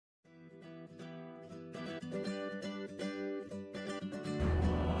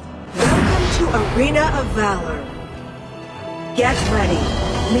to Arena of Valor. Get ready.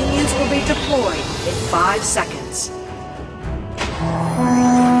 Minions will be deployed in 5 seconds.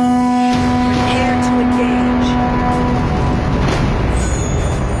 Prepare to engage.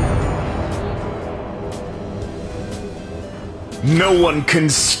 No one can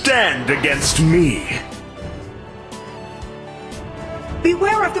stand against me.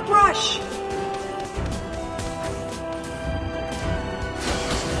 Beware of the brush.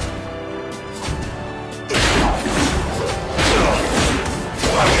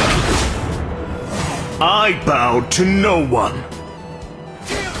 I bow to no one.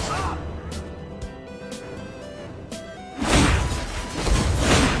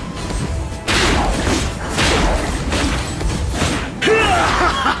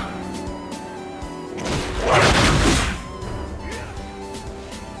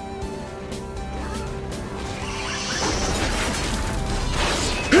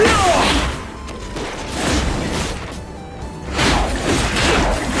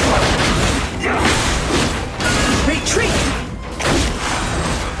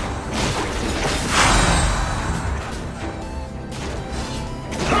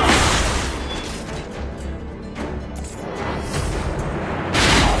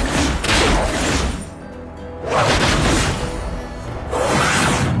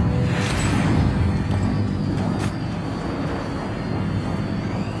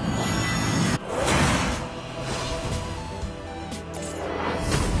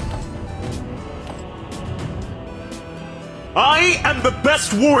 I am the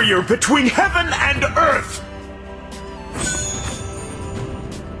best warrior between heaven and earth!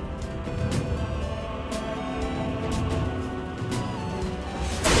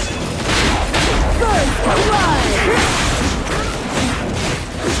 First blood!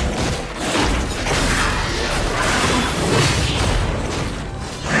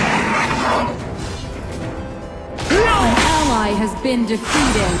 An ally has been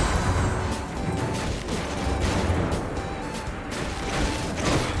defeated.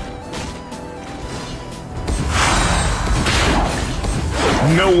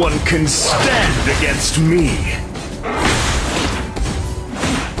 No one can stand against me.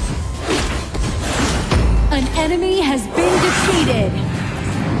 An enemy has been defeated.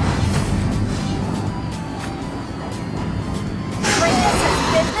 Greatness has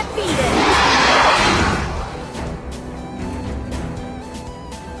been defeated.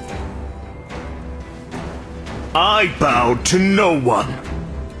 I bow to no one.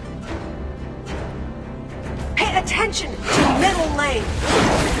 Pay attention to middle lane.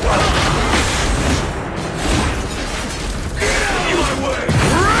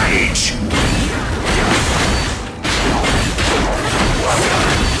 Rage!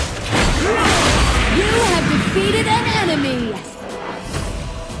 You have defeated an enemy.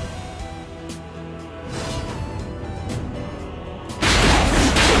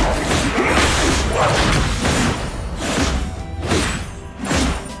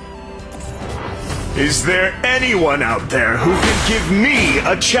 Is there anyone out there who can give me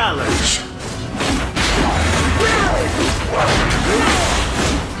a challenge?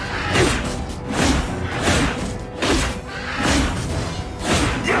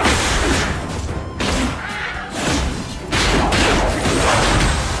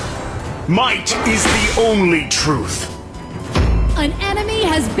 Might is the only truth. An enemy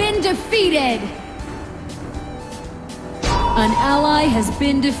has been defeated. An ally has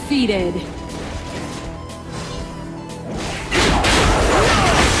been defeated.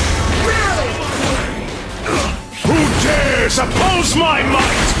 Who dares oppose my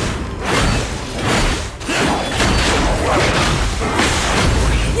might?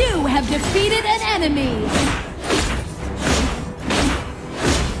 You have defeated an enemy.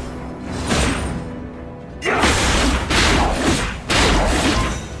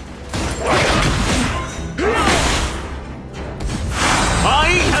 I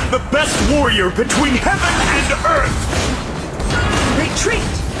am the best warrior between heaven and earth.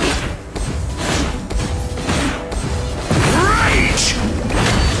 Retreat!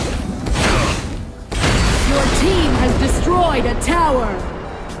 Your team has destroyed a tower.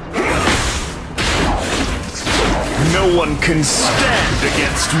 No one can stand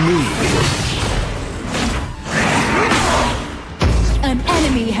against me. An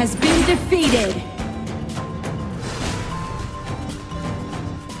enemy has been defeated.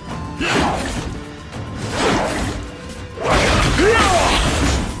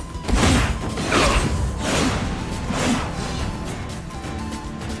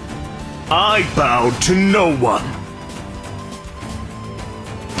 I bow to no one.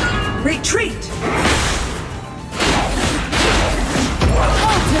 Retreat!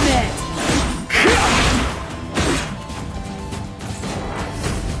 Ultimate!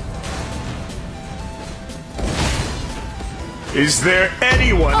 Is there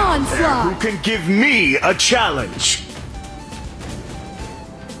anyone out there who Onslaught. can give me a challenge?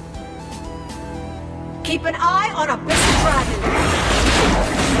 Keep an eye on Abyssal Dragon.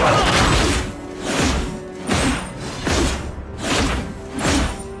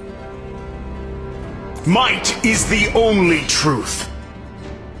 Might is the only truth.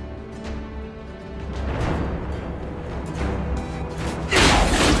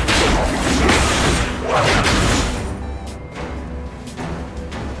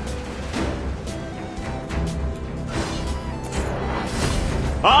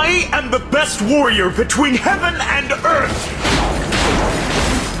 I am the best warrior between heaven and earth!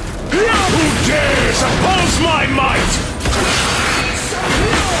 Who dares oppose my might?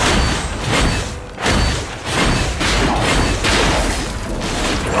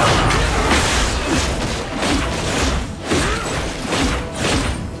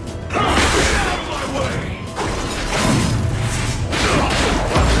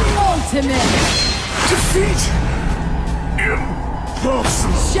 Ultimate. Defeat!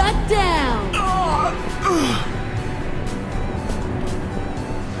 Impossible! Shut down.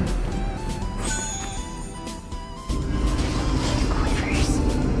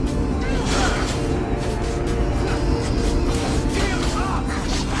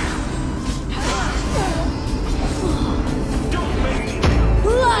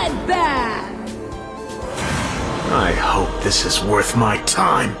 Bloodbath. I hope this is worth my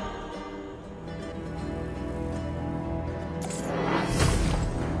time.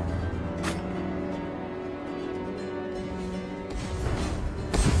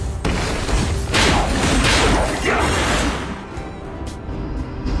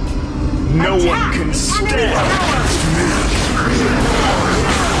 No one can stand against me.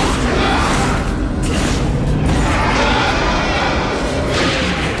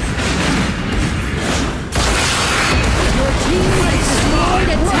 Your team has destroyed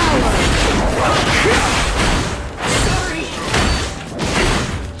a tower.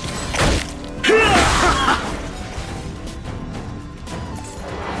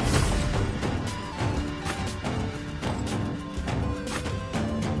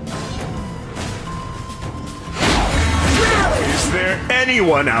 Is there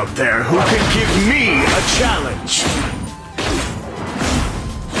anyone out there who can give me a challenge?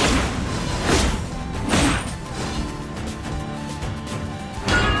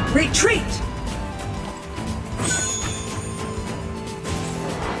 Retreat!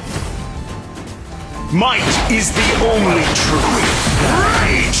 Might is the only truth.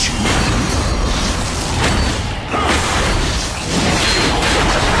 Rage!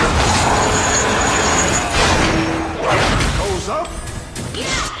 Goes up.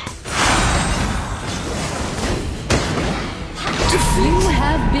 You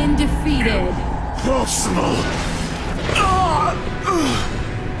have been defeated. Possible.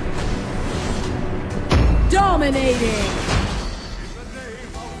 Dominating.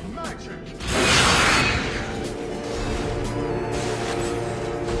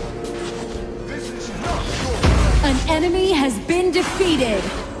 An enemy has been defeated.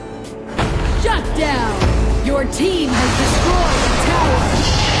 Shut down. Your team has destroyed a tower.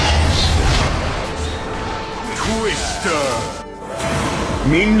 Twister.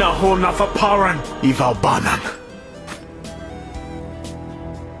 Minna ho nafaparan ivalbanan.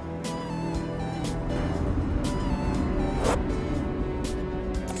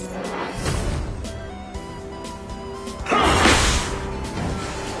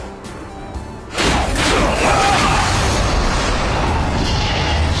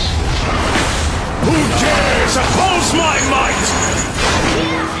 Oppose my might!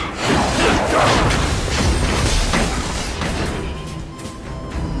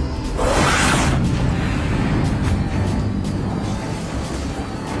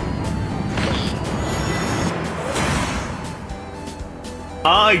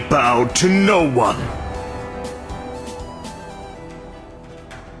 I bowed to no one.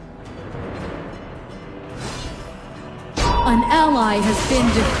 An ally has been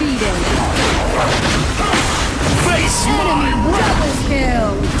defeated. Face Enemy mine! double kill.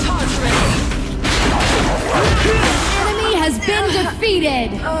 Enemy has been defeated.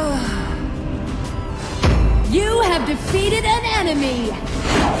 You have defeated an enemy.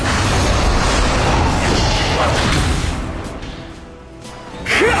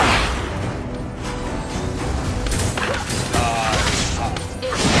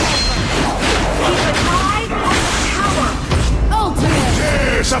 Ultimate.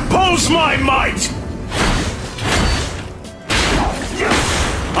 Dares oppose my might!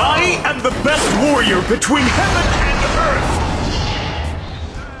 I am the best warrior between heaven and earth!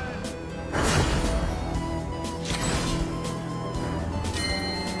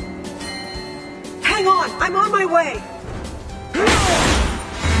 Hang on! I'm on my way!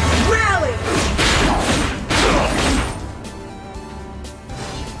 Rally!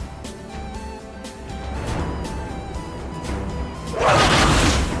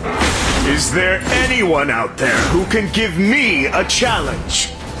 Is there anyone out there who can give me a challenge?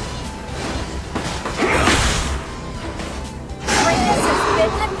 Greatness has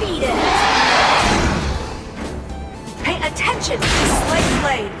been defeated. Pay attention to Slate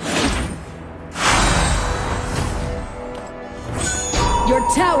Blade. Your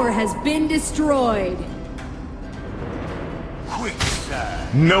tower has been destroyed.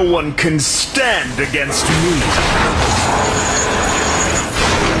 No one can stand against me.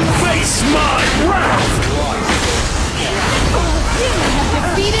 Face my wrath! You have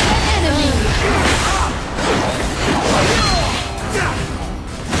defeated an enemy.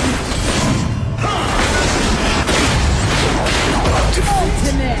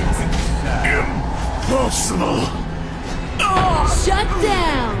 Ultimate. Impossible! Shut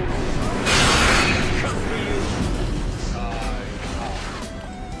down.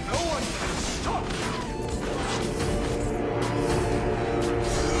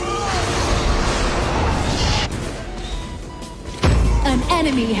 An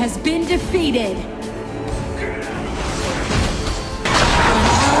enemy has been defeated. An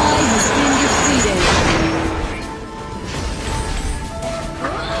ally has been defeated.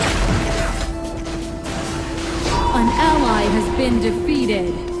 An ally has been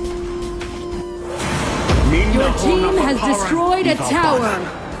defeated. Your team has destroyed a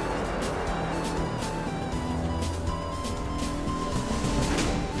tower.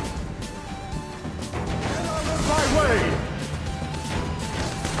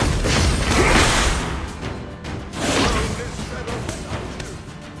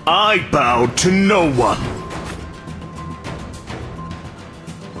 I bow to no one.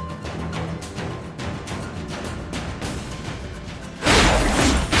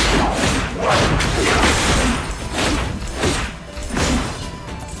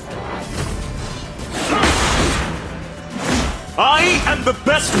 I am the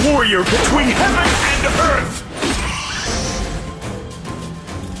best warrior between heaven and earth!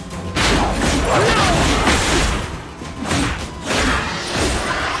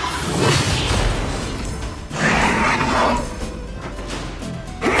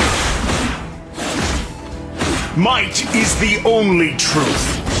 Might is the only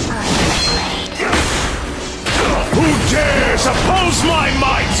truth. Who dares oppose my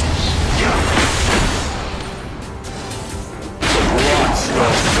might?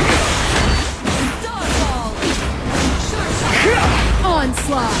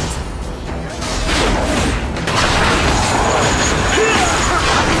 Onslaught.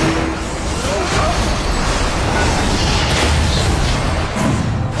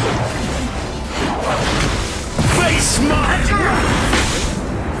 Face my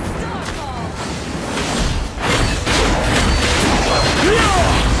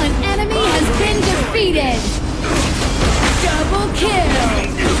An enemy has been defeated. Double kill.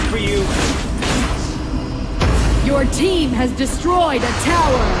 For you. Your team has destroyed a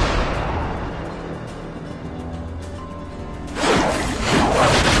tower.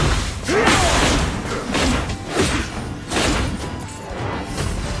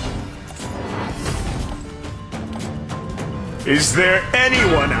 Is there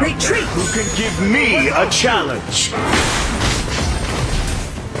anyone out Retreat! there who can give me a challenge?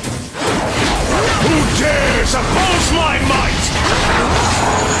 Who dares oppose my might?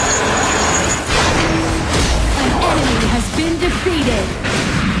 An enemy has been defeated.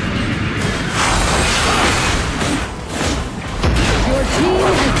 Your team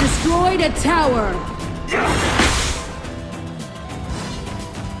has destroyed a tower.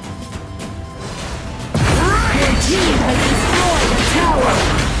 Your team has destroyed a tower.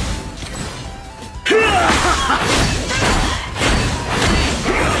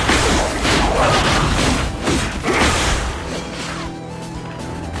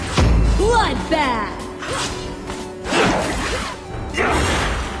 Bloodbath.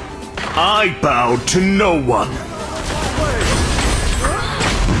 I bow to no one.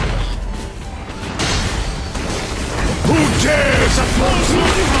 Who dares oppose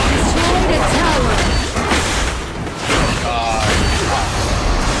my might? Destroyed a tower.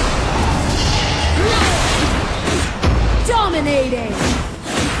 Dominating.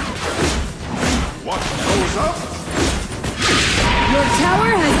 What goes up? Your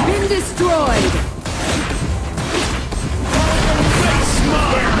tower has been destroyed. Face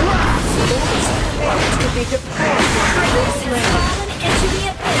my wrath! To be deployed by this land. Fallen into the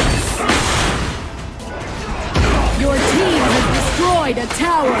abyss. Your team has destroyed a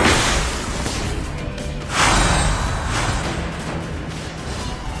tower.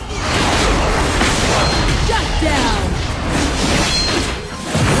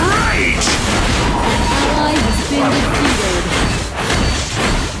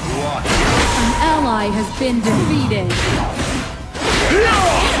 ally has been defeated.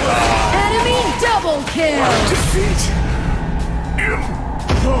 Enemy double kill. Defeat.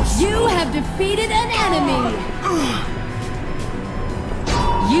 You have defeated an enemy.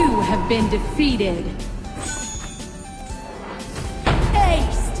 You have been defeated.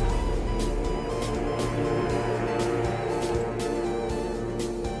 Aced.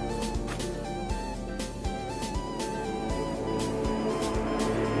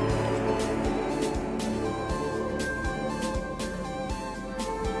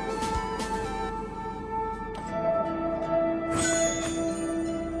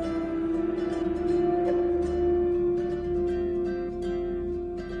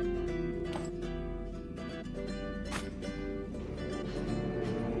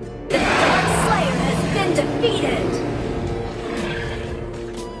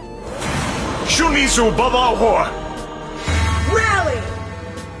 Rally!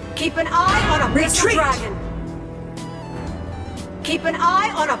 Keep an eye on Abyssal Dragon. Keep an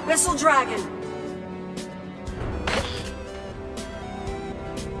eye on Abyssal Dragon.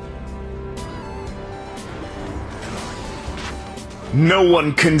 No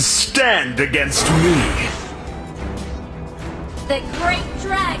one can stand against me. The great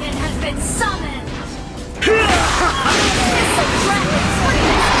dragon has been summoned. Abyssal Dragon.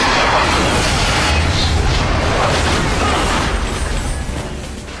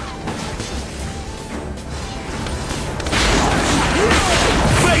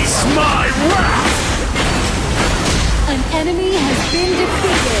 Face my wrath! An enemy has been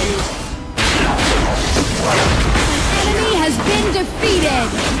defeated. An enemy has been defeated.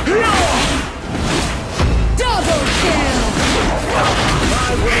 Double kill. I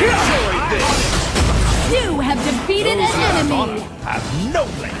will enjoy this. You have defeated an enemy. Have no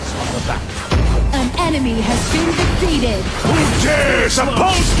place on the back. An enemy has been defeated. Who dares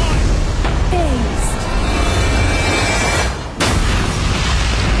oppose